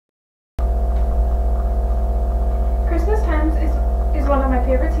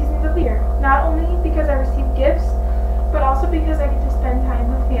favorite seasons of the year, not only because I receive gifts, but also because I get to spend time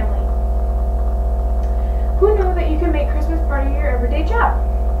with family. Who knew that you can make Christmas part of your everyday job?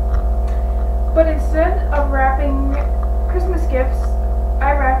 But instead of wrapping Christmas gifts,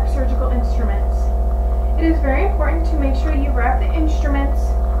 I wrap surgical instruments. It is very important to make sure you wrap the instruments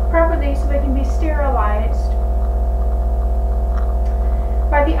properly so they can be sterilized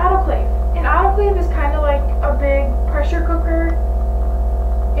by the autoclave. An autoclave is kind of like a big pressure cooker.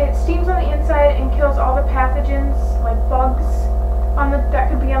 It steams on the inside and kills all the pathogens like bugs that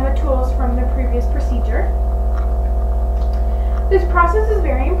could be on the tools from the previous procedure. This process is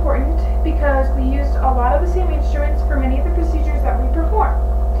very important because we used a lot of the same instruments for many of the procedures that we perform.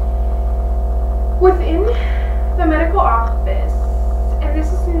 Within the medical office, and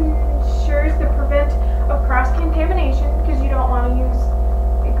this ensures the prevent of cross-contamination because you don't want to use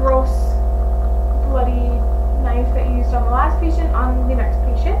a gross, bloody knife that you used on the last patient on the next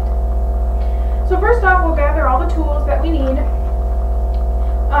patient. So first off, we'll gather all the tools that we need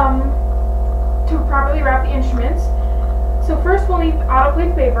to properly wrap the instruments. So first we'll need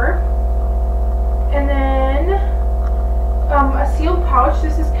autoclave paper, and then a sealed pouch.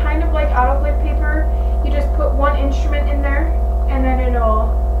 This is kind of like autoclave paper. You just put one instrument in there and then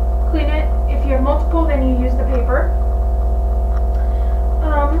it'll clean it. If you have multiple, then you use the paper.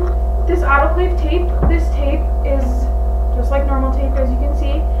 This autoclave tape, this tape is just like normal tape, as you can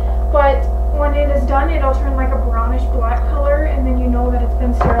see, but when it is done, it'll turn like a brownish black color, and then you know that it's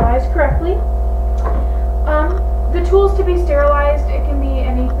been sterilized correctly. The tools to be sterilized, it can be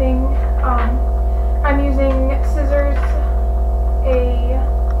anything. I'm using scissors,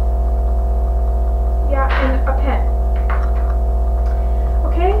 and a pen.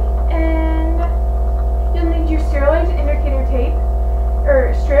 Okay, and you'll need your sterilized indicator tape,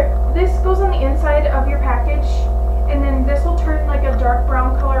 or strip. This goes on the inside of your package, and then this will turn like a dark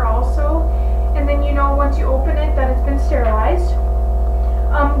brown color also, and then you know once you open it that it's been sterilized.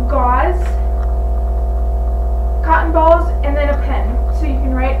 Gauze, cotton balls, and then a pen, so you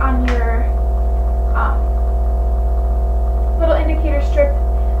can write on your little indicator strip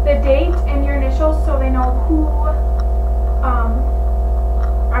the date and your initials so they know who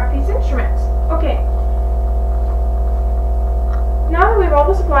wrapped these instruments. Okay. Now that we have all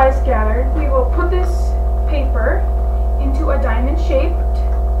the supplies gathered, we will put this paper into a diamond shaped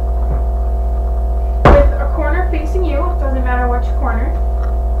with a corner facing you. It doesn't matter which corner.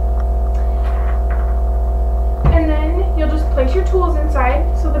 And then you'll just place your tools inside,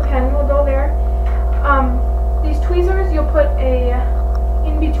 so the pen will go there. These tweezers you'll put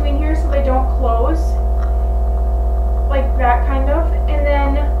in between here so they don't close, like that kind of. And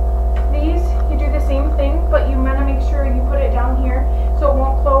then these, you do the same thing, but you want to make sure you put it down here so it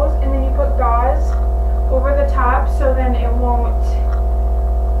won't close, and then you put gauze over the top so then it won't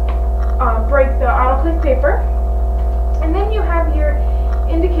break the autoclave paper. And then you have your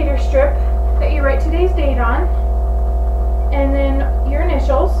indicator strip that you write today's date on, and then your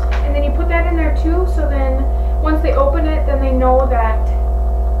initials, and then you put that in there too, so then once they open it, then they know that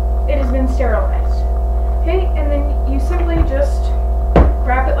it has been sterilized. Okay, and then you simply just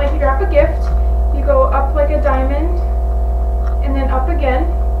wrap it like you wrap a gift. You go up like a diamond, and then up again,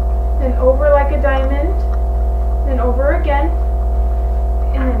 then over like a diamond, then over again,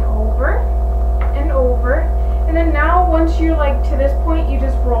 and then over, and over. And then now once you're like to this point, you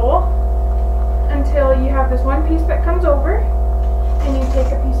just roll until you have this one piece that comes over, and you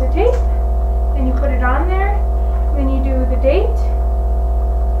take a piece of tape, and you put it on there, and then you do the date,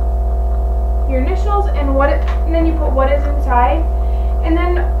 your initials, and then you put what is inside. And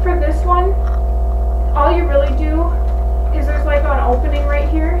then for this one, all you really do is there's like an opening right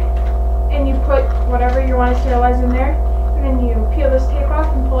here, and you put whatever you want to sterilize in there, and then you peel this tape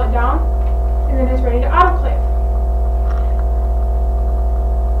off and pull it down, and then it's ready to autoclave.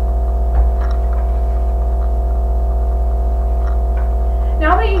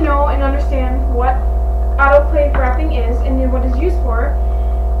 Now that you know and understand what autoclave wrapping is and what it's used for,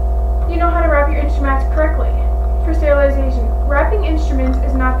 you know how to wrap your instruments correctly for sterilization. Wrapping instruments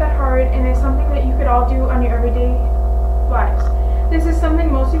is not that hard, and it's something that you could all do on your everyday lives. This is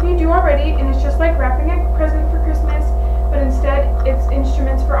something most of you do already, and it's just like wrapping a present for Christmas, but instead it's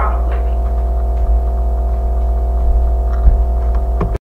instruments for